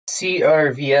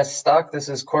CRVS stock. This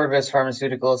is Corvis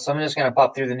Pharmaceuticals. So I'm just going to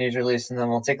pop through the news release and then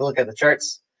we'll take a look at the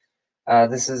charts.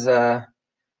 This is a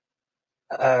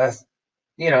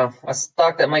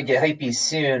stock that might get hypey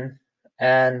soon,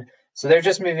 and so they're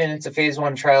just moving into phase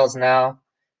 1 trials now,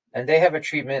 and they have a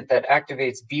treatment that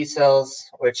activates B cells,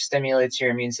 which stimulates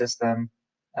your immune system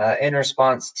in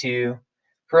response to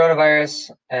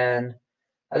coronavirus. And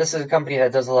this is a company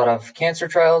that does a lot of cancer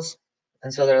trials,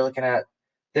 and so they're looking at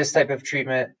this type of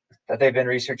treatment that they've been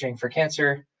researching for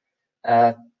cancer,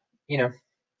 uh,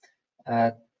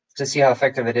 to see how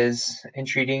effective it is in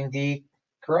treating the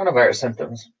coronavirus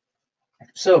symptoms.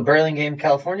 So Burlingame,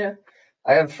 California.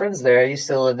 I have friends there. I used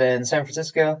to live in San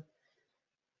Francisco,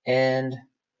 and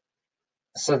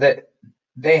so that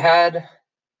they had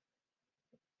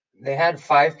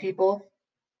 5 people.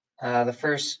 The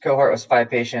first cohort was 5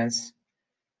 patients,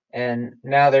 and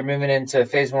now they're moving into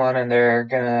phase 1, and they're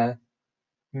gonna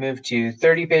move to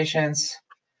 30 patients.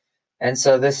 And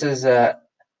so this is a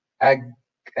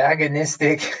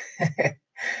agonistic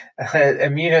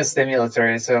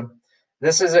immunostimulatory. So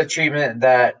this is a treatment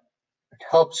that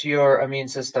helps your immune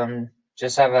system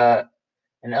just have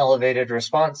an elevated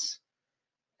response,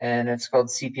 and it's called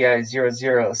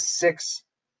CPI-006.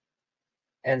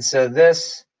 And so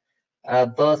this,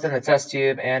 both in the test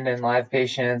tube and in live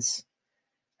patients,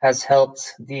 has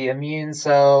helped the immune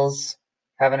cells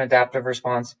have an adaptive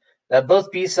response.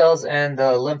 Both B cells and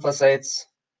the lymphocytes,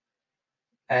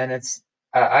 and it's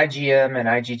IgM and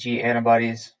IgG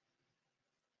antibodies.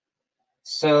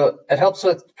 So it helps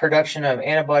with production of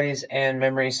antibodies and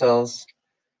memory cells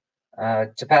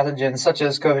to pathogens such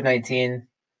as COVID-19.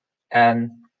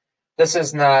 And this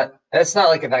is it's not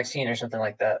like a vaccine or something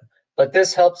like that, but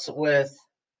this helps with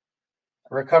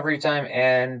recovery time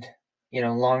and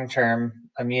long-term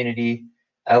immunity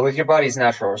with your body's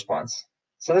natural response.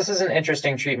 So this is an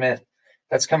interesting treatment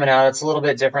that's coming out. It's a little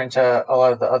bit different to a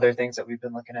lot of the other things that we've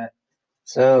been looking at.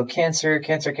 So cancer.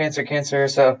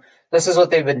 So this is what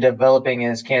they've been developing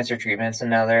is cancer treatments, and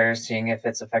now they're seeing if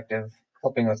it's effective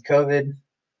helping with COVID.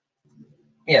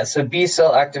 Yeah, so B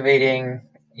cell activating,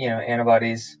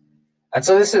 antibodies. And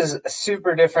so this is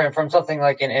super different from something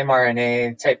like an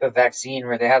mRNA type of vaccine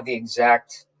where they have the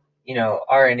exact,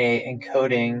 RNA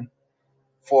encoding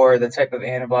for the type of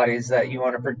antibodies that you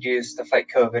want to produce to fight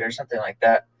COVID or something like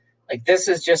that. Like this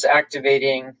is just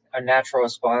activating a natural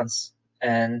response,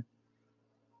 and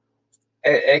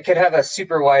it could have a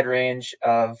super wide range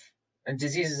of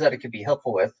diseases that it could be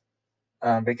helpful with,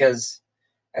 because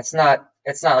it's not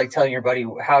like telling your body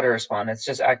how to respond. It's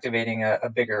just activating a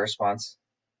bigger response.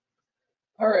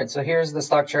 All right, so here's the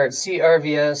stock chart.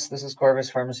 CRVS, this is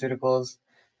Corvis Pharmaceuticals.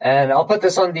 And I'll put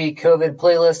this on the COVID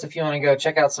playlist if you want to go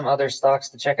check out some other stocks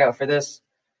to check out for this.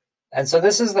 And so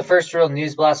this is the first real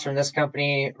news blast from this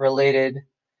company related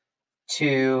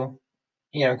to,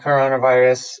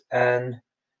 coronavirus. And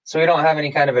so we don't have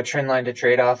any kind of a trend line to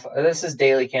trade off. This is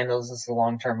daily candles. This is a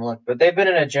long-term look. But they've been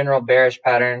in a general bearish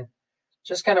pattern,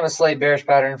 just kind of a slight bearish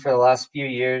pattern for the last few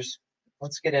years.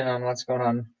 Let's get in on what's going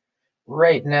on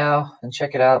right now and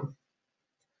check it out.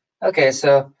 Okay,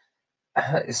 so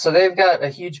they've got a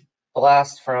huge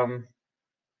blast from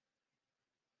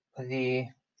the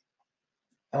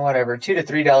 $2 to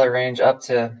 $3 range up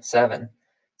to $7.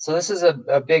 So this is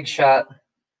a big shot,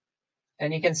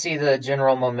 and you can see the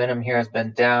general momentum here has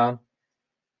been down.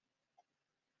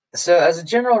 So as a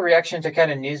general reaction to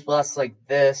kind of news blasts like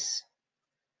this,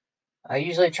 I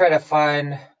usually try to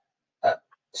find about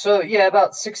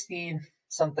 70%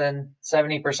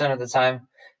 of the time,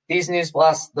 these news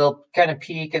blasts, they'll kind of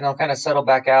peak and they'll kind of settle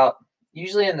back out.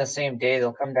 Usually in the same day,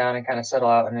 they'll come down and kind of settle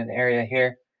out in an area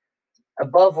here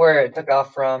above where it took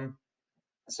off from.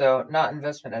 So not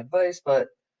investment advice, but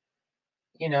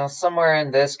somewhere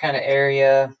in this kind of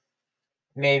area,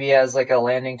 maybe as like a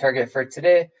landing target for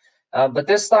today. But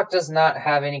this stock does not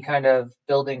have any kind of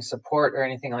building support or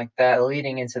anything like that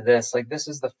leading into this. Like this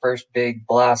is the first big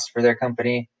blast for their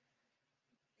company,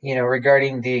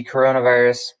 regarding the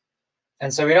coronavirus.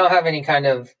 And so we don't have any kind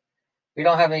of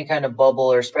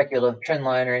bubble or speculative trend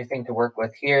line or anything to work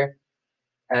with here.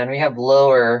 And we have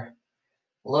lower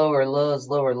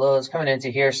lows coming into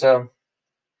here. So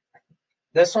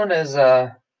this one is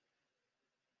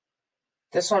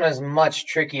much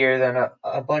trickier than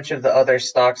a bunch of the other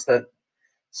stocks that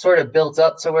sort of built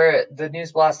up to where the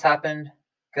news blast happened,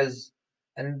 because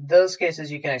in those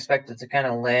cases you can expect it to kind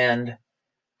of land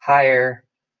higher.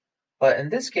 But in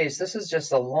this case, this is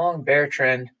just a long bear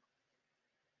trend.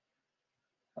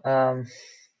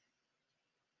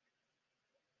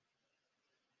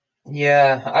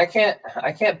 Yeah, I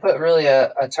can't put really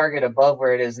a target above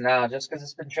where it is now just because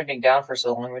it's been trending down for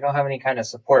so long. We don't have any kind of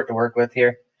support to work with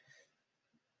here.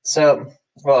 So,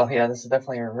 well, yeah, this is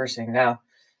definitely reversing now.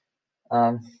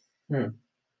 Um, hmm.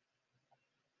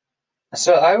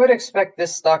 So I would expect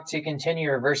this stock to continue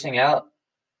reversing out,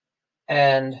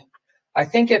 and I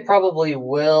think it probably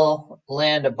will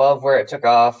land above where it took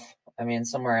off. I mean,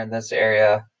 somewhere in this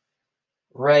area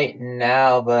right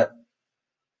now, but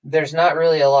there's not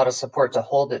really a lot of support to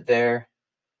hold it there.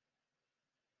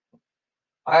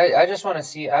 I just want to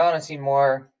see I want to see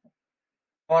more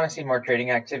I want to see more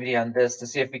trading activity on this to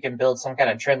see if we can build some kind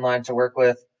of trend line to work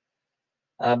with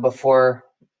before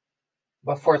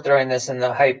throwing this in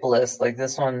the hype list. Like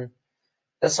this one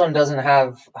doesn't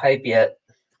have hype yet.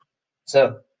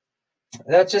 So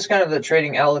that's just kind of the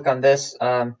trading outlook on this.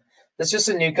 It's just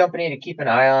a new company to keep an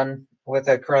eye on with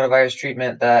a coronavirus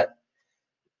treatment that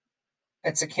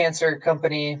it's a cancer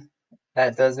company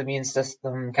that does immune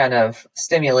system kind of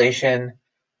stimulation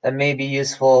that may be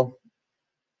useful.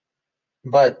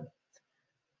 But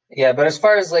yeah, but as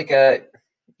far as like a,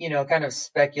 kind of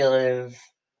speculative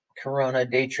corona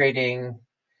day trading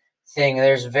thing,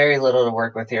 there's very little to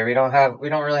work with here. We don't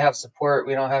really have support.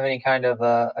 We don't have any kind of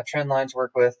a trend line to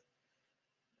work with.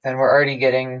 And we're already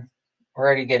getting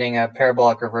a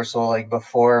parabolic reversal like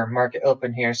before market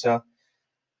open here. So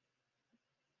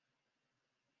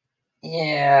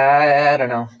yeah, I don't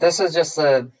know. This is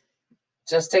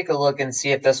just take a look and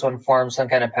see if this one forms some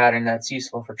kind of pattern that's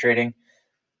useful for trading.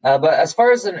 But as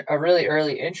far as a really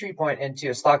early entry point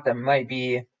into a stock that might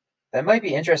be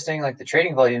interesting, like the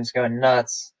trading volume's going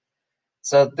nuts.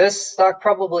 So this stock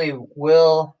probably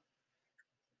will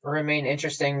remain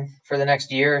interesting for the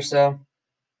next year or so.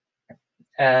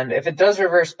 And if it does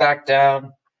reverse back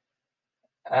down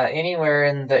anywhere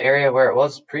in the area where it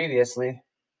was previously,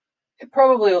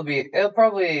 it'll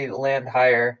probably land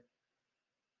higher.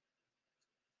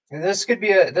 This could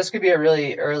be a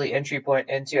really early entry point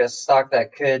into a stock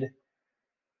that could,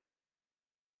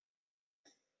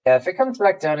 yeah, if it comes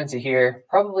back down into here,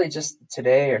 probably just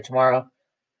today or tomorrow,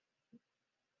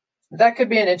 that could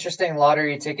be an interesting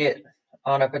lottery ticket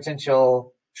on a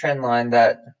potential trend line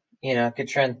that, could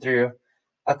trend through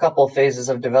a couple phases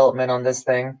of development on this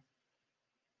thing.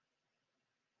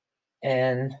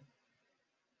 And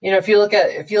if you look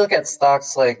at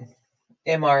stocks like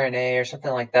mRNA or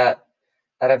something like that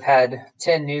have had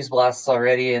 10 news blasts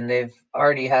already and they've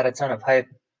already had a ton of hype,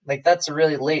 like that's a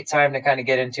really late time to kind of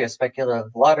get into a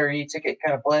speculative lottery ticket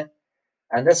kind of play.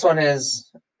 And this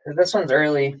one's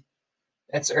early.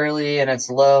 It's early and it's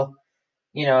low.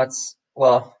 It's,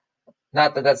 well,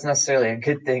 not that that's necessarily a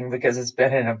good thing because it's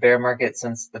been in a bear market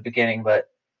since the beginning, but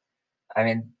I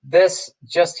mean, this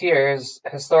just here is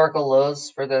historical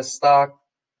lows for this stock,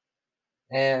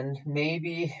 and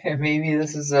maybe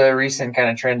this is a recent kind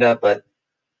of trend up, but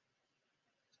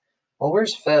well,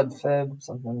 where's Feb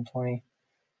something 20?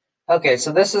 Okay,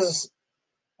 so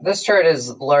this chart is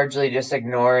largely just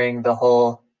ignoring the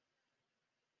whole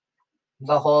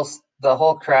the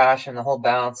whole crash and the whole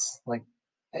bounce. Like,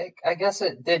 I guess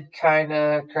it did kind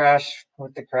of crash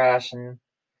with the crash and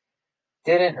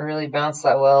didn't really bounce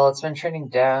that well. It's been trending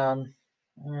down.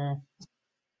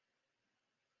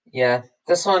 Yeah,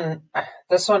 this one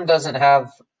doesn't have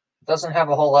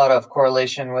a whole lot of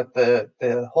correlation with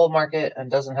the whole market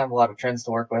and doesn't have a lot of trends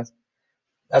to work with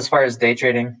as far as day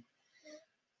trading.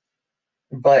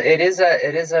 But it is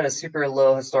at a super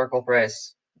low historical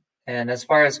price. And as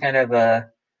far as kind of a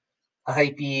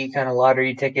hypey kind of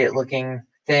lottery ticket looking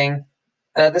thing,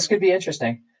 this could be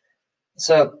interesting.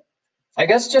 So I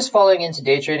guess just falling into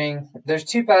day trading, there's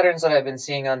two patterns that I've been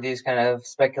seeing on these kind of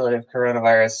speculative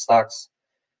coronavirus stocks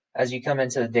as you come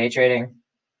into the day trading.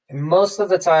 Most of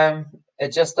the time,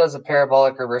 it just does a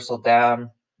parabolic reversal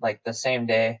down like the same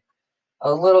day,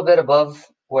 a little bit above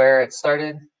where it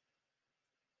started.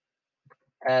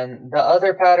 And the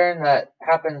other pattern that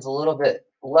happens a little bit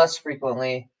less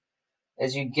frequently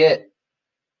is you get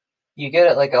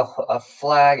it like a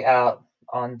flag out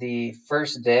on the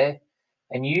first day,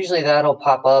 and usually that'll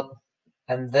pop up,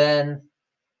 and then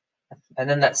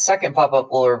that second pop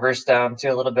up will reverse down to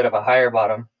a little bit of a higher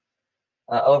bottom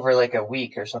over like a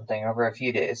week or something, over a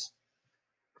few days.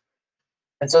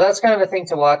 And so that's kind of a thing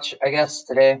to watch, I guess,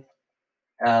 today.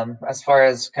 As far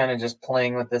as kind of just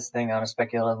playing with this thing on a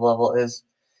speculative level is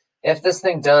if this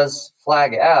thing does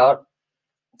flag out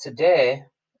today,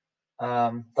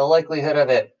 the likelihood of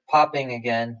it popping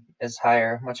again is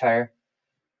higher, much higher.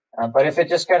 But if it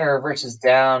just kind of reverses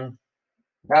down,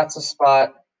 that's a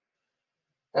spot.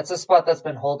 That's a spot that's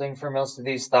been holding for most of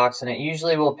these stocks, and it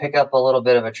usually will pick up a little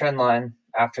bit of a trend line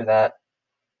after that.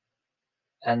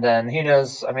 And then who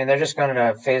knows? I mean, they're just going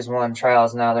to phase 1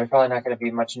 trials now. There's probably not going to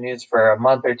be much news for a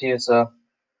month or two. So,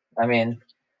 I mean,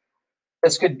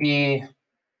 this could be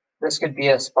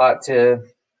a spot to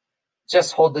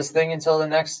just hold this thing until the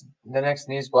next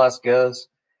news blast goes.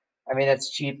 I mean,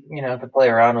 it's cheap, to play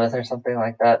around with or something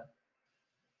like that.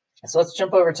 So let's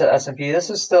jump over to S&P. This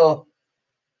is still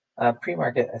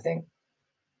pre-market, I think.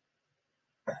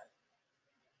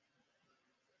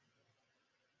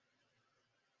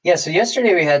 Yeah, so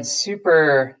yesterday we had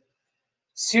super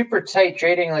tight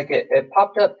trading. Like it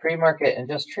popped up pre-market and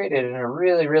just traded in a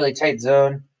really, really tight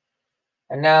zone.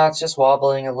 And now it's just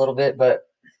wobbling a little bit, but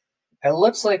it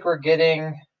looks like we're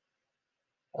getting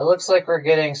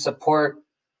support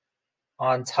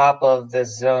on top of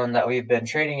this zone that we've been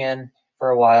trading in for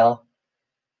a while.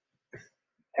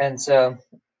 And so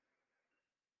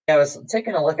I was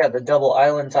taking a look at the double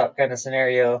island top kind of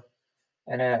scenario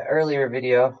in an earlier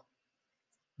video,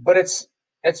 but it's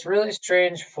really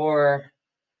strange for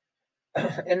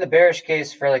in the bearish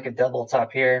case for like a double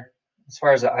top here as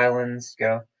far as the islands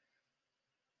go.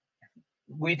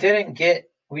 We didn't get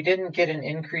an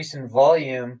increase in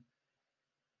volume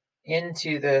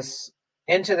into this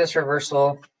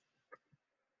reversal.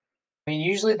 I mean,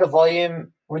 usually the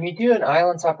volume when you do an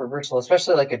island top reversal,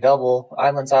 especially like a double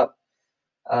island top,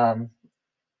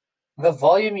 the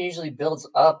volume usually builds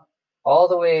up all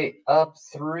the way up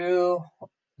through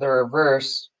the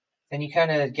reverse, and you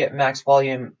kind of get max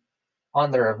volume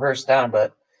on the reverse down,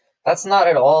 but that's not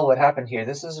at all what happened here.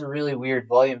 This is a really weird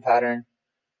volume pattern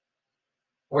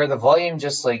where the volume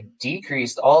just like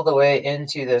decreased all the way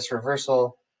into this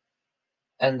reversal,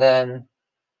 and then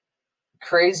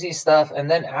crazy stuff, and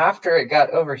then after it got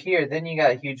over here, then you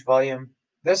got huge volume.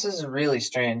 This is a really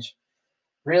strange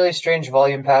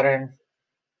volume pattern.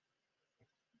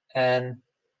 And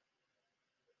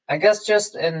I guess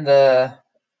just in the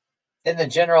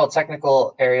general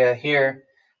technical area here,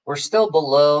 we're still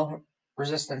below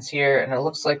resistance here, and it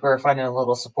looks like we're finding a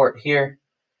little support here.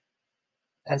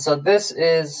 And so this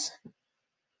is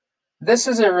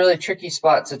a really tricky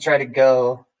spot to try to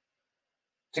go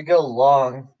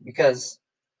long, because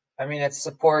I mean it's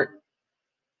support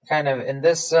kind of in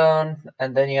this zone,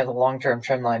 and then you have the long-term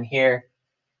trend line here.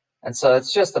 And so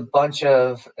it's just a bunch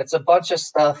of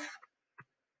stuff.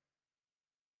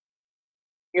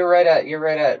 You're right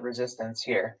at resistance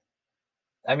here.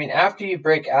 I mean, after you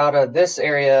break out of this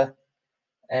area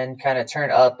and kind of turn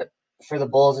up for the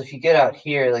bulls, if you get out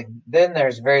here, like then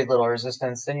there's very little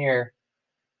resistance. Then you're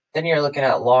looking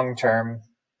at long-term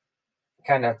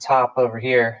kind of top over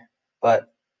here.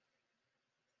 But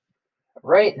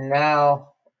right now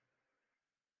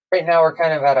we're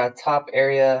kind of at a top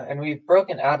area, and we've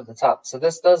broken out of the top. So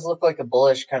this does look like a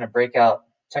bullish kind of breakout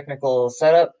technical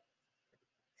setup.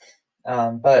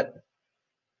 But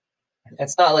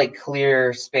it's not like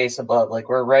clear space above. Like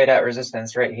we're right at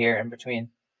resistance right here in between.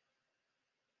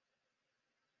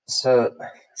 So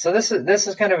this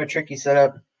is kind of a tricky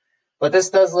setup, but this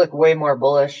does look way more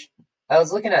bullish. I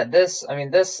was looking at this. I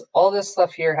mean, all this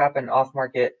stuff here happened off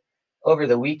market over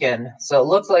the weekend, so it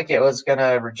looked like it was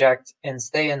gonna reject and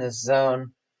stay in this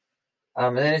zone,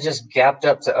 and then it just gapped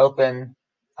up to open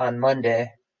on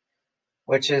Monday,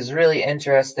 which is really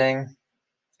interesting.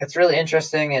 It's really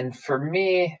interesting, and for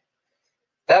me,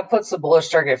 that puts the bullish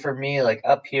target for me like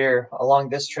up here along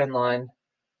this trend line,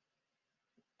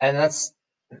 and that's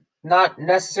not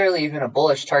necessarily even a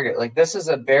bullish target. Like this is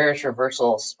a bearish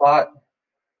reversal spot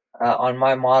on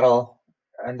my model,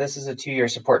 and this is a 2-year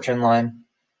support trend line.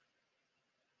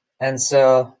 And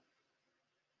so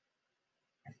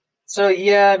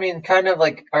yeah, I mean, kind of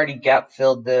like already gap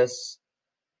filled this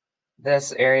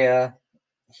area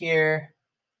here,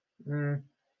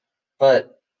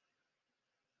 but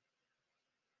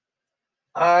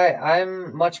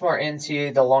I'm much more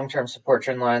into the long-term support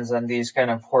trend lines than these kind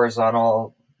of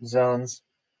horizontal zones.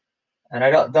 And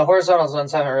the horizontal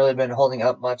zones haven't really been holding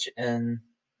up much in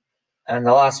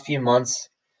the last few months.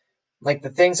 Like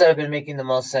the things that have been making the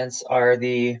most sense are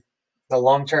the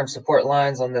long-term support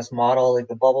lines on this model, like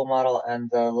the bubble model, and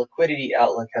the liquidity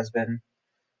outlook has been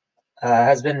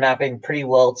mapping pretty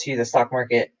well to the stock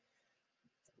market.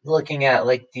 Looking at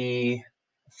like the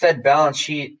Fed balance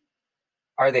sheet,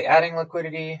 are they adding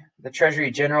liquidity? The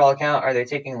Treasury General account, are they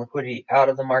taking liquidity out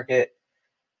of the market?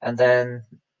 And then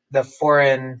the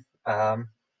foreign,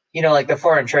 like the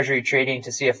foreign Treasury trading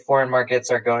to see if foreign markets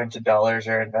are going to dollars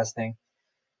or investing.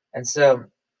 And so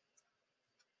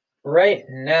right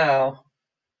now,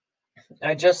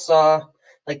 I just saw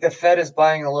like the Fed is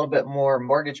buying a little bit more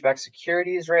mortgage-backed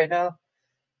securities right now.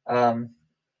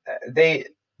 The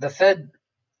Fed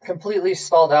completely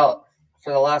stalled out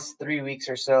for the last 3 weeks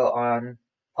or so on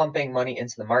pumping money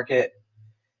into the market,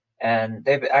 and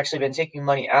they've actually been taking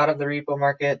money out of the repo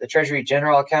market. The Treasury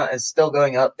General account is still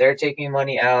going up. They're taking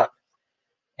money out,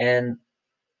 and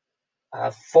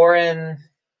foreign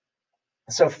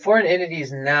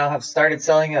entities now have started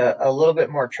selling a little bit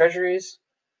more treasuries.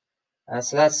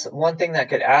 So that's one thing that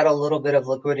could add a little bit of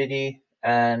liquidity.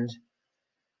 And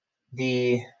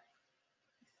the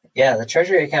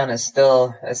treasury account is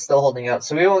still holding up.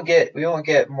 So we won't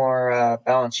get more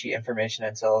balance sheet information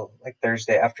until like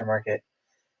Thursday after market.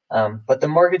 But the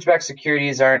mortgage-backed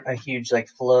securities aren't a huge like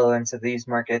flow into these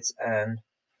markets, and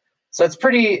so it's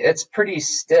pretty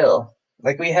still.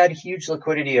 Like we had huge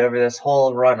liquidity over this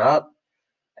whole run up,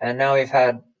 and now we've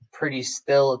had pretty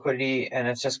still liquidity, and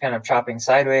it's just kind of chopping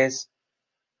sideways.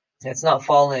 It's not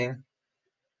falling.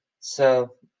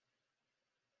 So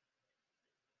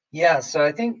yeah, so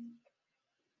I think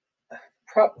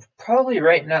probably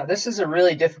right now this is a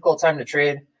really difficult time to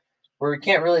trade, where we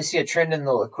can't really see a trend in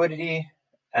the liquidity,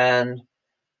 and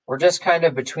we're just kind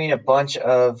of between a bunch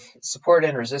of support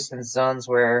and resistance zones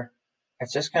where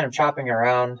it's just kind of chopping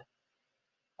around,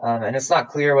 and it's not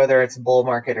clear whether it's a bull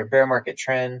market or bear market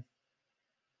trend.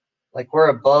 Like we're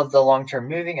above the long-term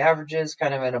moving averages,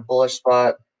 kind of in a bullish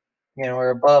spot. We're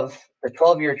above the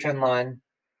 12-year trend line,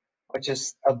 which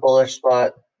is a bullish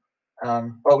spot,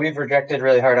 but we've rejected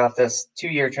really hard off this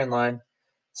 2-year trend line,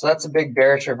 so that's a big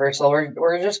bearish reversal.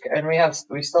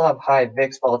 We still have high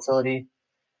VIX volatility,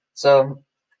 so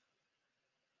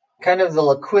kind of the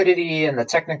liquidity and the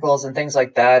technicals and things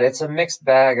like that, it's a mixed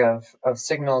bag of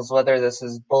signals, whether this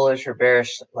is bullish or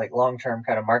bearish, like long-term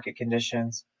kind of market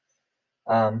conditions.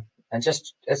 And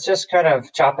it's just kind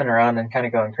of chopping around and kind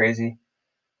of going crazy.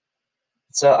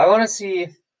 So I want to see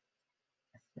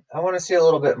a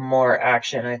little bit more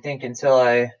action, I think, until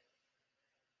I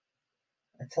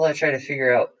try to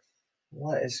figure out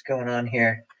what is going on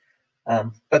here.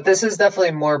 But this is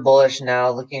definitely more bullish now,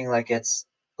 looking like it's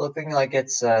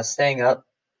staying up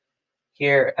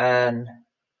here, and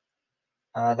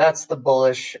that's the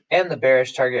bullish and the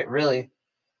bearish target really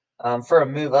for a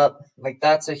move up. Like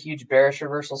that's a huge bearish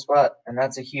reversal spot, and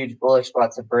that's a huge bullish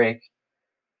spot to break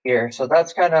here. So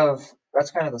that's kind of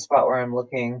the spot where I'm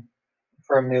looking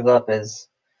for a move up, is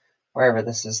wherever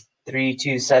this is,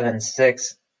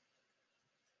 3276.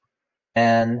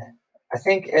 And I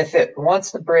think if it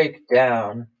wants to break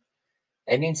down,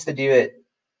 it needs to do it.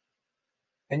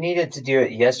 It needed to do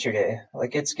it yesterday.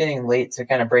 Like it's getting late to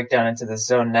kind of break down into this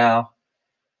zone now.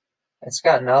 It's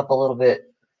gotten up a little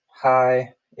bit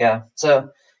high. Yeah. So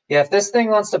yeah, if this thing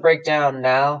wants to break down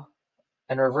now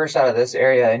and reverse out of this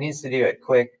area, it needs to do it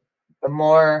quick. The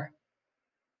more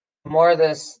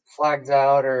this flags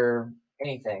out or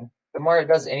anything, the more it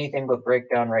does anything but break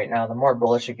down right now, the more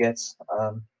bullish it gets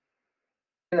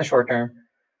in the short term.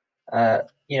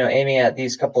 Aiming at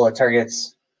these couple of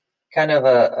targets, kind of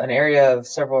an area of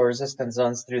several resistance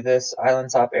zones through this island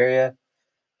top area,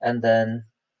 and then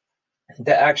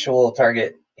the actual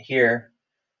target here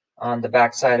on the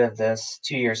backside of this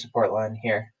 2-year support line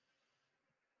here.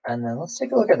 And then let's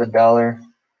take a look at the dollar.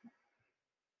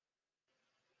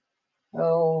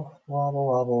 Oh, wobble,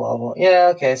 wobble, wobble.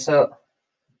 Yeah, okay, so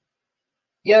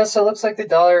yeah, so it looks like the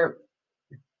dollar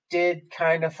did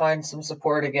kind of find some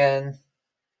support again,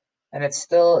 and it's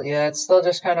still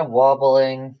just kind of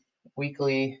wobbling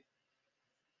weekly.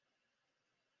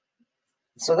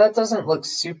 So that doesn't look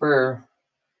super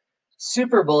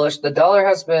bullish. The dollar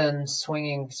has been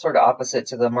swinging sort of opposite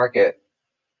to the market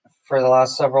for the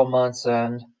last several months,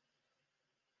 and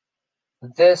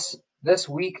this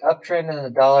weak uptrend in the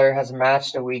dollar has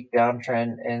matched a weak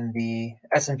downtrend in the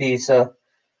S&P. So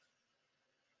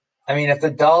I mean, if the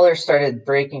dollar started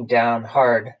breaking down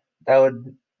hard, that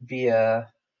would be a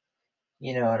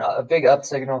big up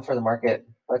signal for the market,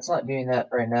 but it's not doing that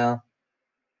right now.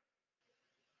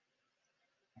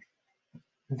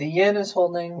 The yen is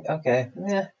holding. Okay.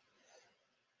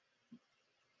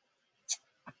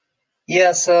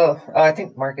 Yeah, so I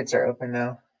think markets are open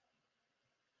now.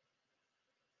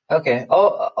 Okay,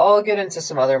 I'll get into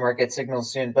some other market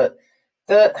signals soon, but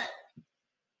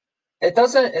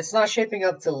it's not shaping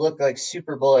up to look like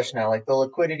super bullish now. Like the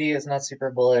liquidity is not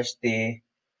super bullish. The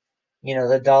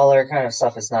dollar kind of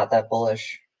stuff is not that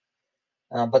bullish.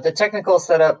 But the technical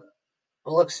setup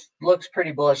looks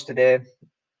pretty bullish today,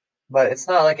 but it's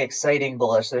not like exciting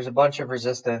bullish. There's a bunch of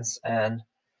resistance, and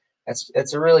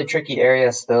it's a really tricky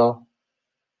area still.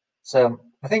 So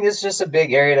I think this is just a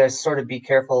big area to sort of be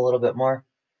careful a little bit more.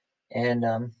 And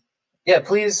yeah,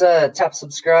 please tap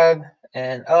subscribe.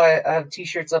 And I have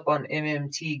t-shirts up on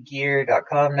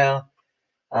mmtgear.com now.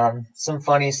 Some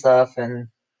funny stuff, and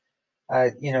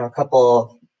a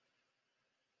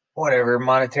whatever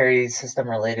monetary system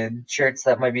related shirts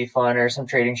that might be fun, or some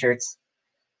trading shirts.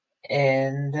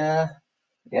 And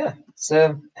yeah,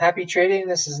 so happy trading.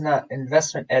 This is not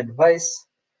investment advice.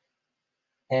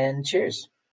 And cheers.